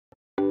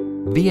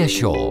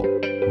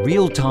VIASURE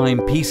Real-Time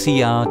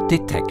PCR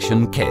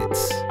Detection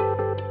Kits.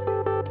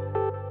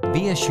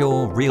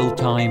 VIASURE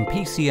Real-Time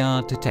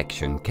PCR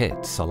Detection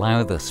Kits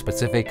allow the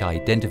specific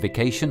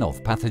identification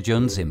of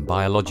pathogens in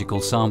biological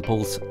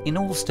samples in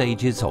all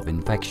stages of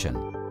infection.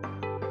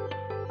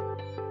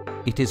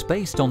 It is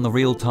based on the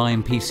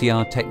real-time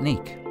PCR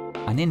technique,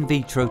 an in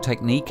vitro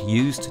technique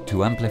used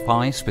to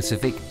amplify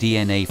specific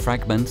DNA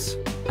fragments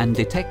and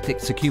detect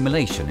its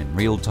accumulation in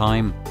real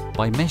time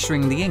by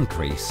measuring the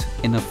increase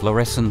in a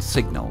fluorescent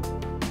signal.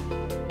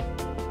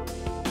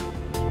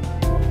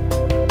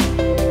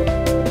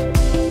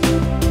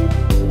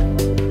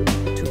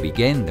 To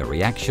begin the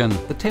reaction,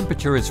 the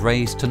temperature is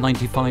raised to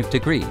 95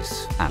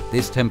 degrees. At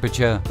this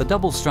temperature, the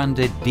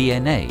double-stranded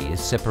DNA is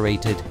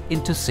separated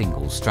into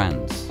single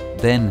strands.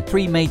 Then,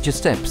 three major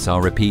steps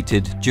are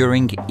repeated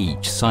during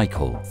each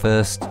cycle.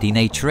 First,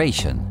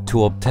 denaturation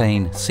to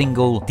obtain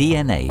single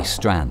DNA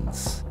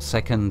strands.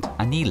 Second,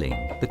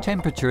 annealing. The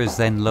temperature is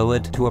then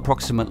lowered to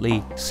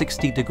approximately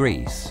 60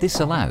 degrees.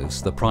 This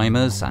allows the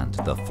primers and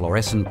the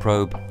fluorescent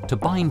probe to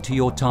bind to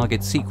your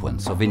target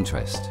sequence of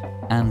interest.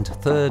 And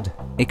third,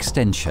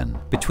 extension.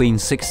 Between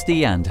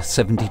 60 and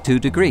 72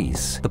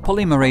 degrees, the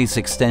polymerase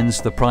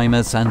extends the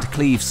primers and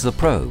cleaves the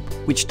probe,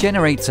 which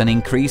generates an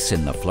increase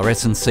in the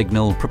fluorescent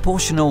signal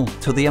proportional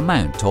to the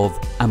amount of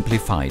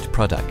amplified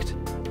product.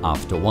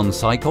 After one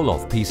cycle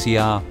of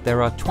PCR,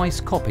 there are twice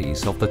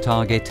copies of the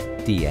target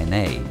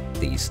DNA.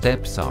 These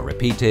steps are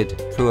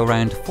repeated through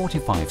around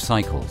 45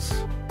 cycles.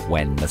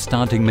 When the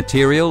starting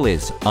material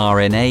is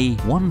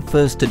RNA, one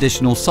first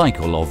additional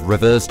cycle of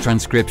reverse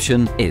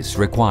transcription is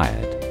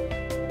required.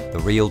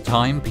 The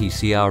real-time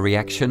PCR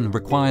reaction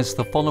requires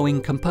the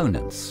following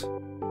components: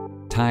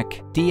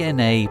 Taq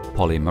DNA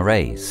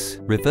polymerase,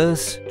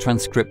 reverse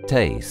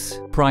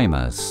transcriptase,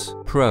 primers,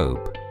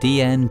 probe,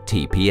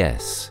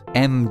 DN-TPS,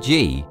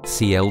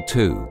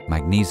 MgCl2,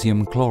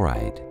 magnesium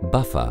chloride,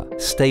 buffer,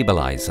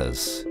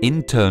 stabilizers,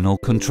 internal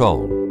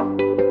control.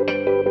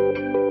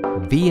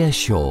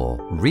 VIASURE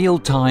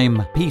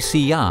Real-Time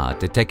PCR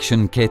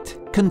Detection Kit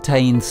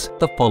contains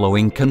the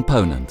following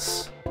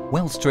components: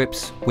 well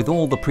strips with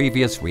all the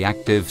previous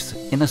reactives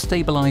in a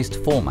stabilized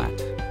format,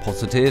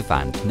 positive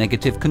and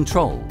negative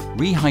control,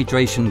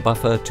 rehydration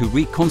buffer to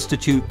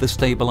reconstitute the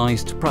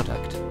stabilized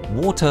product,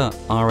 water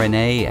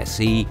RNA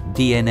SE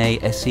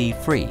DNA SE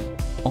free,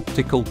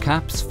 optical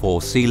caps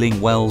for sealing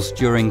wells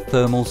during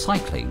thermal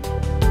cycling.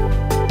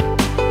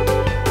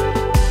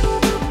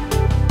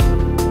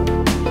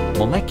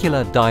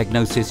 Molecular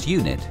diagnosis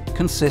unit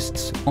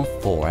consists of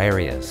 4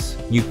 areas: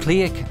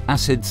 nucleic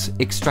acids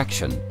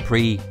extraction,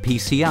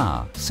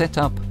 pre-PCR,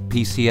 setup,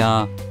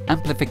 PCR,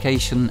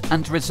 amplification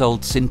and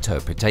results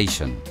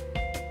interpretation.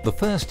 The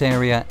first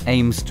area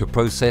aims to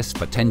process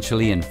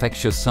potentially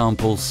infectious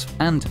samples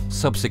and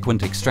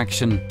subsequent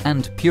extraction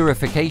and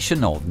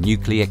purification of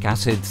nucleic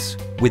acids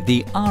with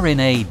the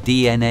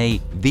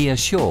RNA-DNA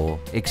VIASURE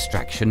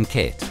extraction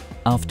kit.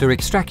 After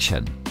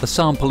extraction, the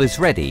sample is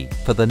ready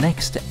for the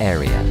next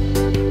area.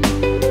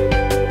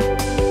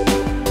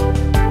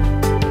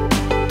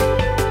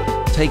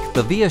 Take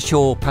the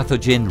VIASURE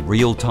Pathogen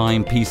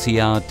Real-Time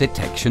PCR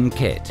Detection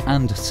Kit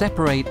and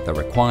separate the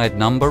required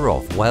number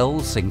of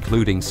wells,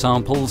 including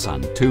samples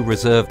and 2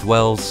 reserved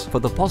wells, for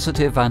the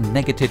positive and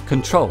negative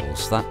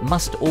controls that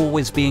must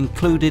always be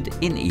included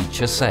in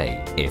each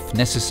assay. If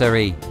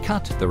necessary,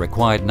 cut the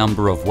required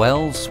number of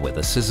wells with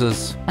a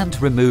scissors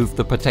and remove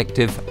the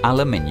protective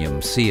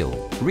aluminium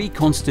seal.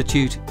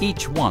 Reconstitute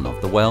each one of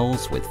the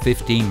wells with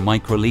 15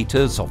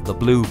 microliters of the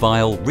blue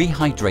vial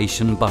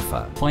rehydration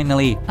buffer.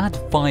 Finally, add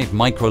 5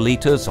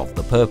 microliters of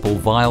the purple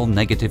vial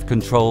negative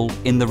control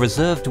in the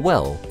reserved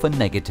well for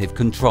negative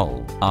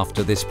control.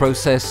 After this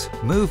process,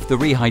 move the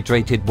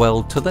rehydrated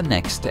well to the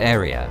next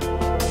area.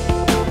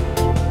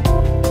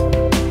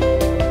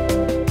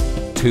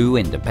 2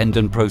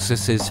 independent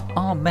processes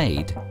are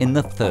made in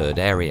the third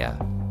area.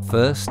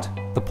 First,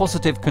 the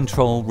positive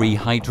control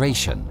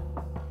rehydration.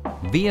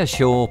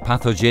 VIASURE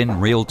Pathogen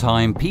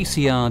Real-Time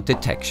PCR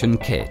Detection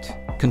Kit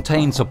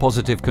contains a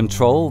positive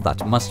control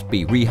that must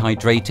be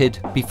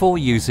rehydrated before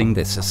using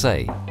this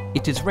assay.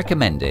 It is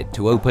recommended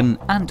to open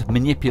and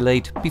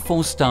manipulate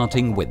before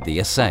starting with the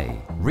assay.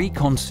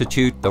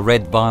 Reconstitute the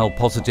red vial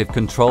positive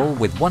control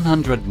with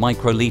 100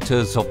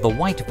 microliters of the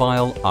white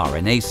vial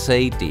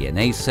RNase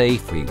DNase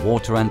free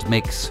water and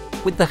mix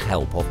with the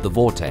help of the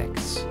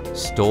vortex.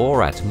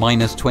 Store at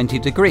 -20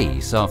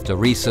 degrees after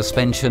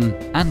resuspension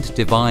and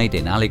divide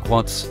in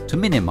aliquots to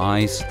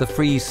minimize the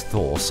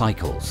freeze-thaw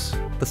cycles.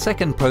 The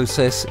second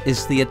process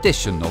is the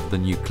addition of the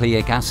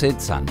nucleic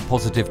acids and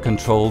positive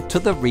control to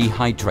the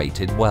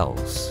rehydrated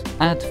wells.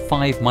 Add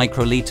 5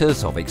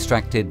 microliters of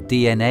extracted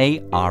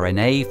DNA,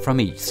 RNA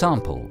from each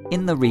sample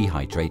in the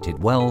rehydrated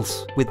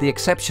wells, with the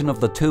exception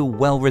of the 2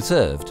 well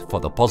reserved for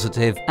the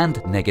positive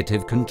and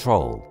negative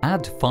control.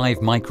 Add 5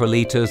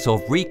 microliters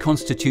of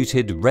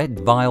reconstituted red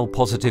vial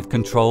positive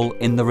control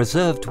in the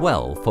reserved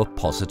well for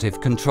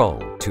positive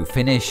control. To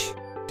finish,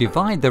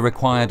 divide the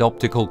required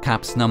optical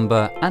caps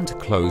number and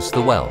close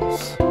the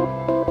wells.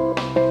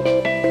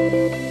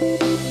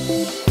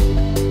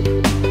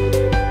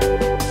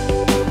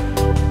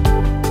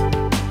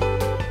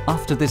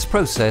 this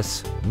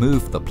process,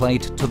 move the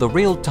plate to the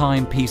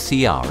real-time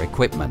PCR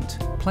equipment.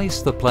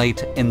 Place the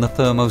plate in the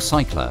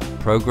thermocycler,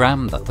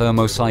 program the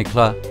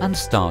thermocycler and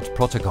start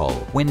protocol.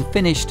 When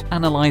finished,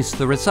 analyze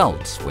the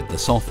results with the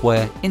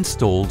software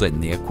installed in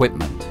the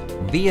equipment.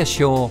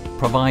 VIASURE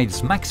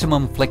provides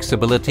maximum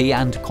flexibility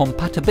and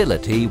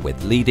compatibility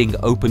with leading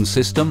open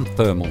system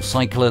thermal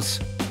cyclers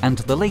and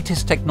the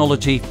latest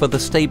technology for the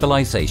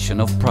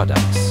stabilization of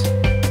products.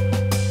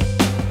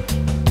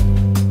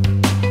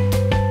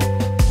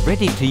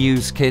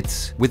 Ready-to-use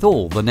kits with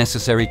all the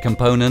necessary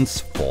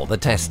components for the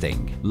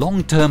testing.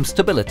 Long-term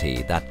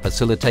stability that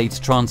facilitates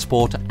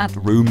transport at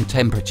room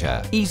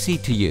temperature. Easy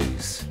to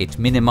use. It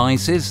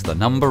minimizes the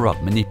number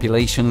of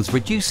manipulations,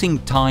 reducing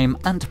time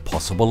and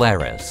possible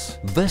errors.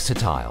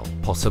 Versatile.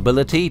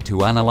 Possibility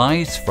to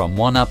analyze from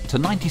 1 up to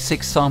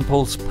 96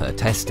 samples per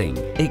testing.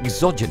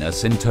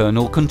 Exogenous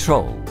internal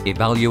control.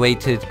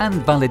 Evaluated and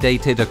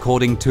validated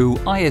according to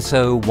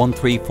ISO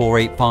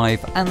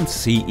 13485 and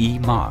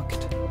CE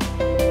marked.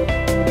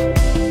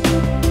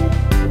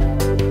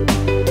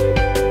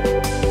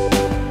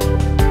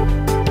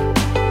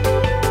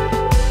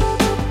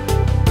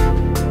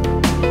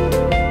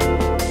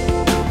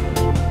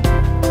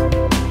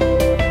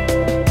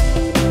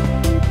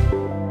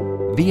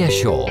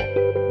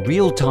 VIASURE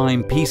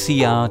Real-Time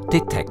PCR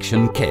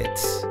Detection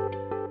Kits.